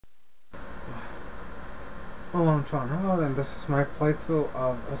Hello, I'm Brotherhood, and this is my playthrough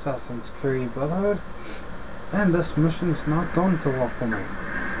of Assassin's Creed Brotherhood, and this mission is not going too well for me.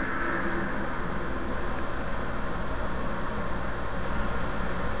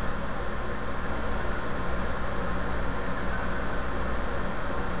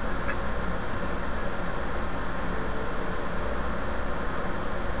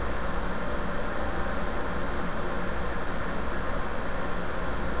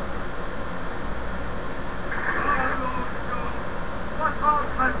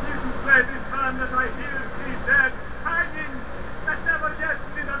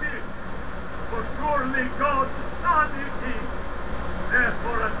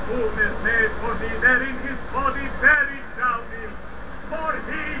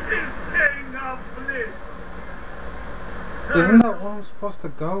 Isn't that where I'm supposed to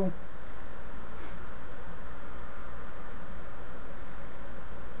go?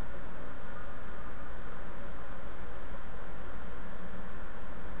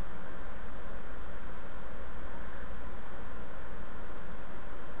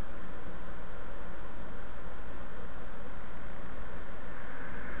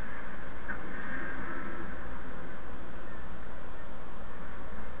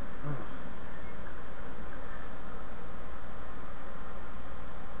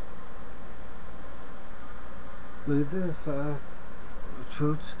 Lead these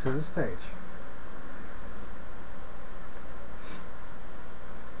troops to the stage.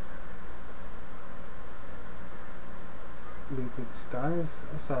 Lead the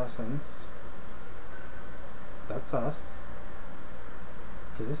disguised assassins, that's us,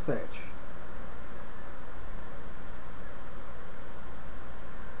 to the stage.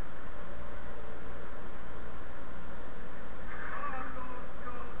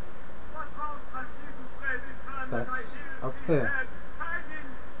 That's up there.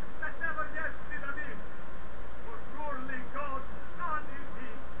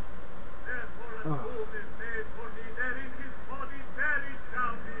 Oh.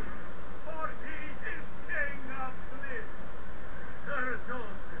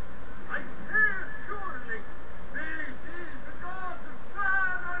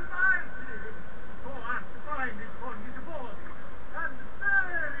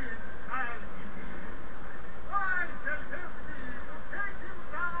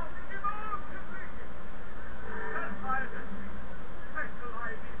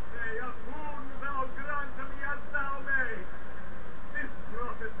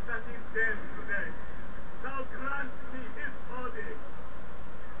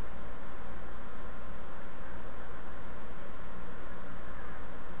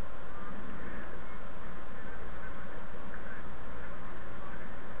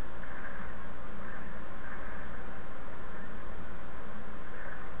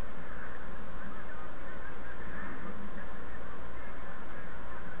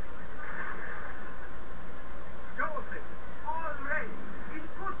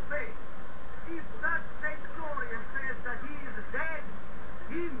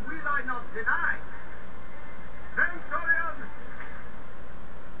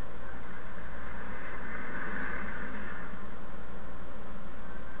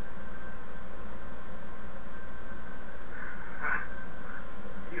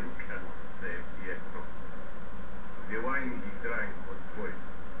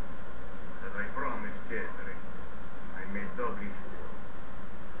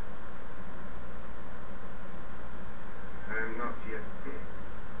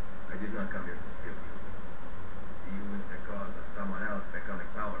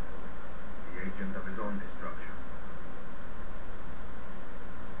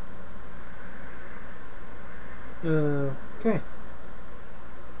 Okay.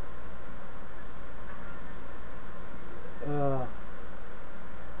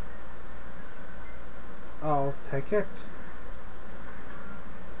 I'll take it.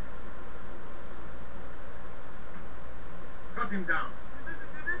 Cut him down.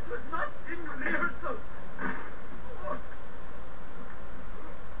 This was not in rehearsal.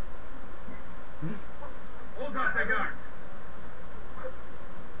 Hold up the guard.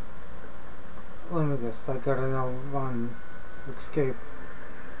 Let me guess, I gotta now run, escape.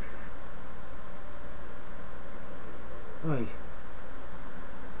 Oi.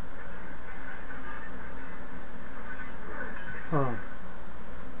 Huh.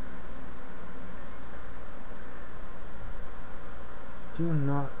 Do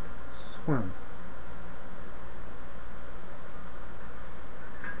not swim.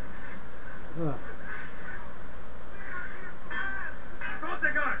 Ugh. Drop the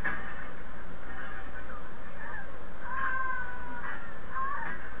guard.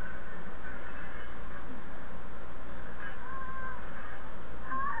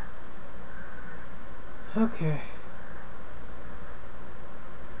 Okay.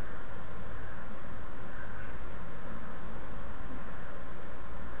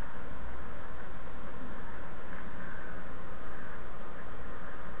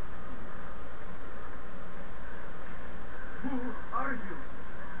 Who are you?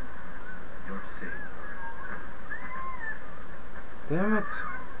 Your savior. Damn it.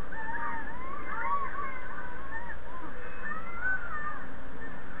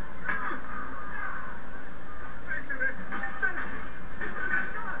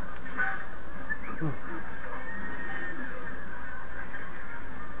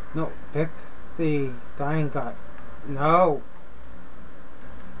 No, pick the dying guy. No.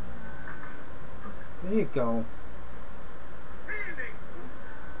 There you go. Healing.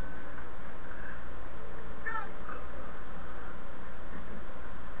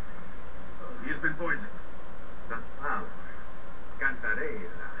 He has been poisoned. The power.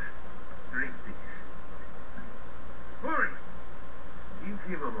 Cantarella. Drink this. Hurry! Give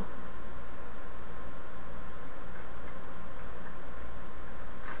him a moment.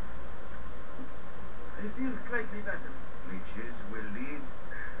 I feel slightly better. Leeches will lead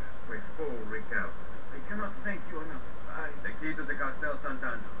with full recovery. I cannot thank you enough. The key to the Castel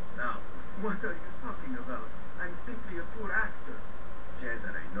Sant'Angelo. Now. What are you talking about? I'm simply a poor actor.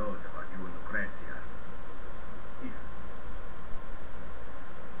 Cesare knows about you and Lucrezia. Here.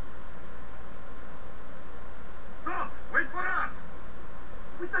 Stop! Wait for us!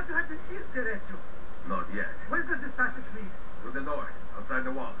 We thought you had been killed, Cerezio. Not yet. Where does this passage lead? Through the door, outside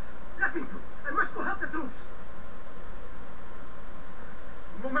the walls. Nothing to. I must go help the troops.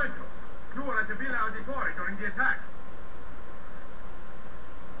 Momento. You were at the Villa Auditore during the attack.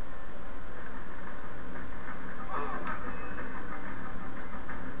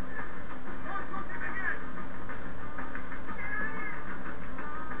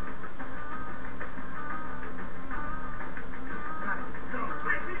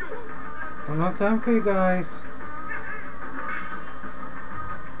 Don't have time for you guys.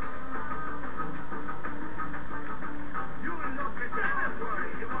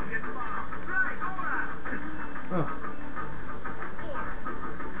 Oh.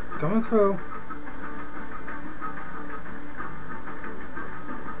 Coming through.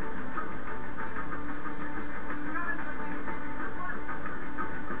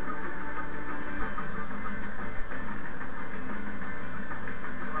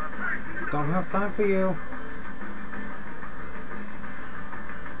 Don't have time for you.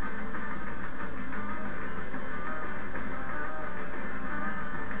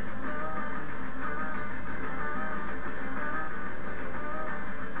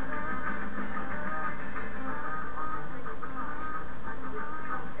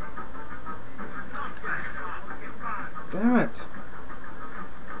 Damn it.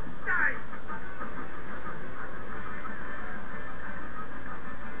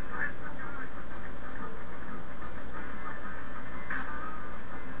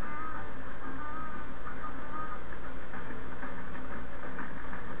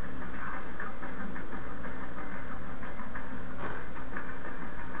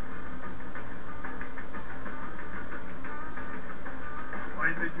 Why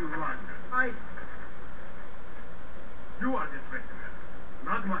did you run? You are the traitor,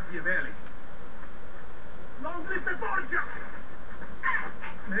 not Machiavelli. Long live the Borgia!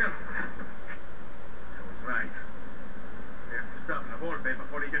 There. I was right. We have to stop the Volpe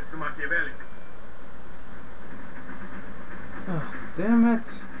before he gets to Machiavelli. Oh, damn it.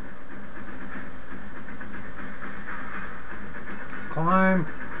 Climb.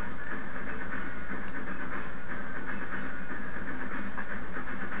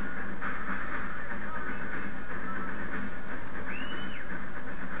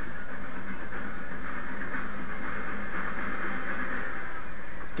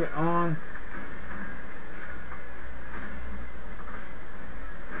 Get on.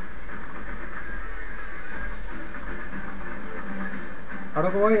 Out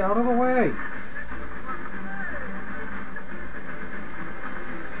of the way, out of the way!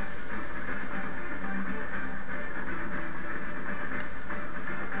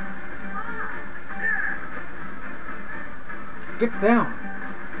 Get down!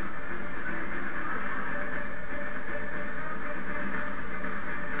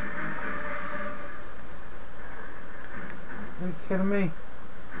 Are you kidding me?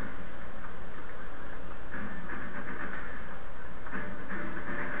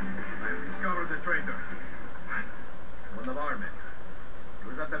 I discovered the traitor. One of our men. He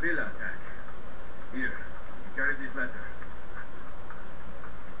was at the Villa attack. Here, he carried this letter.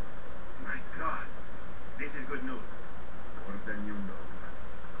 My God, this is good news. More than you know.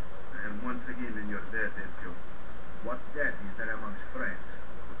 I am once again in your debt, Ezio. What debt is there amongst friends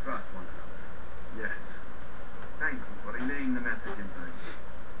who trust one another? Yes. Thank you for relaying the message in time.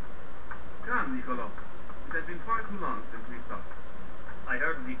 Come, Niccolo. It has been far too long since we've talked. I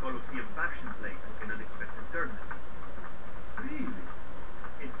heard the Colosseum passion play took an unexpected turn this evening. Really?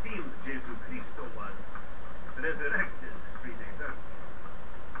 It seems Jesu Cristo was resurrected 3 days early.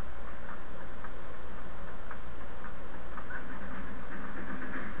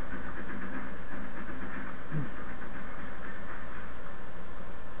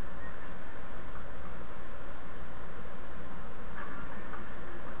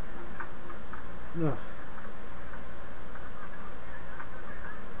 Yeah.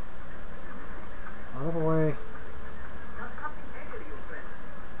 Out of the way. Not complicated, you friend.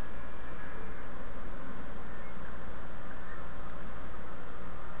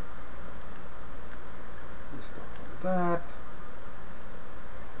 We stop on that.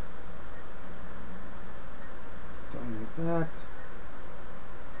 Don't need that.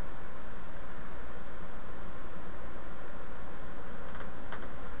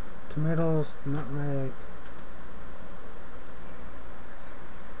 Tomatoes, nutmeg.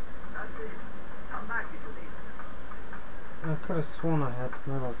 That's it. Come back if you need. I could have sworn I had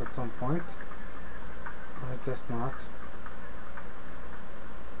tomatoes at some point. I guess not.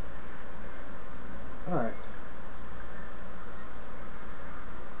 Alright.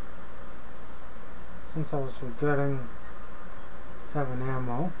 Since I was regretting having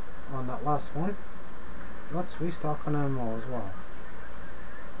ammo on that last one, let's restock on ammo as well.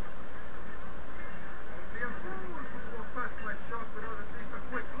 Don't be a fool to walk past my shop without at least a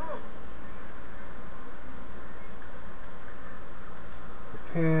quick look.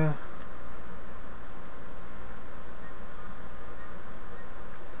 Repair.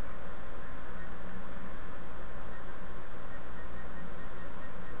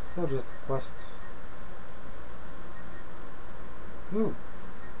 Still just a quest. Ooh,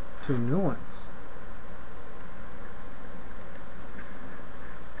 2 new ones.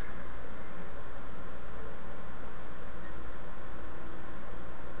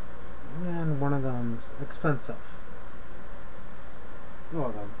 And one of them's expensive. Well,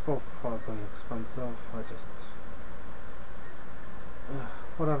 they're both probably expensive. I just...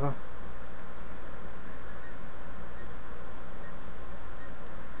 whatever.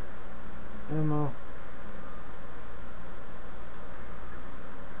 Ammo.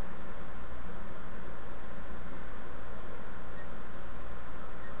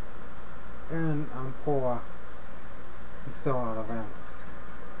 And I'm poor. I'm still out of ammo.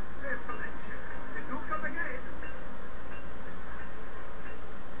 Hey, Fletcher, did you come again?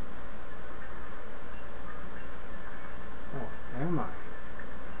 Oh, am I?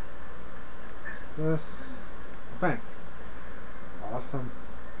 Is this a bank? Awesome.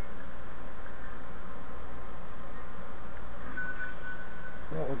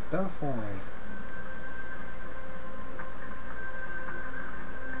 Oh, definitely.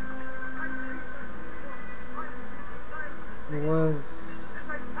 It was...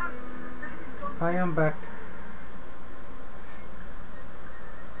 I am back.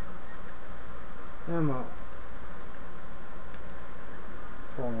 Ammo.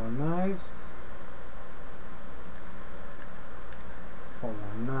 4 more knives. 4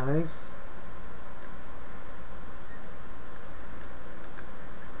 more knives.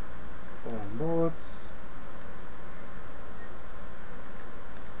 4 more bullets.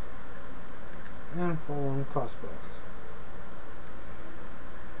 And 4 more crossbows.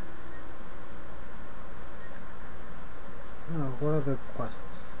 Now, what are the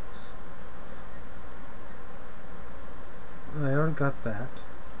quests? I already got that.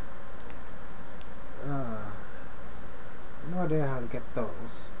 No idea how to get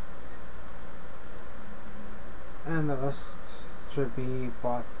those. And the rest should be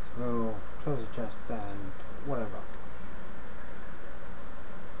bought through treasure chest and whatever.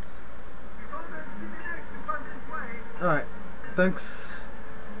 Alright, thanks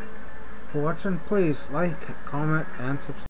for watching. Please like, comment, and subscribe.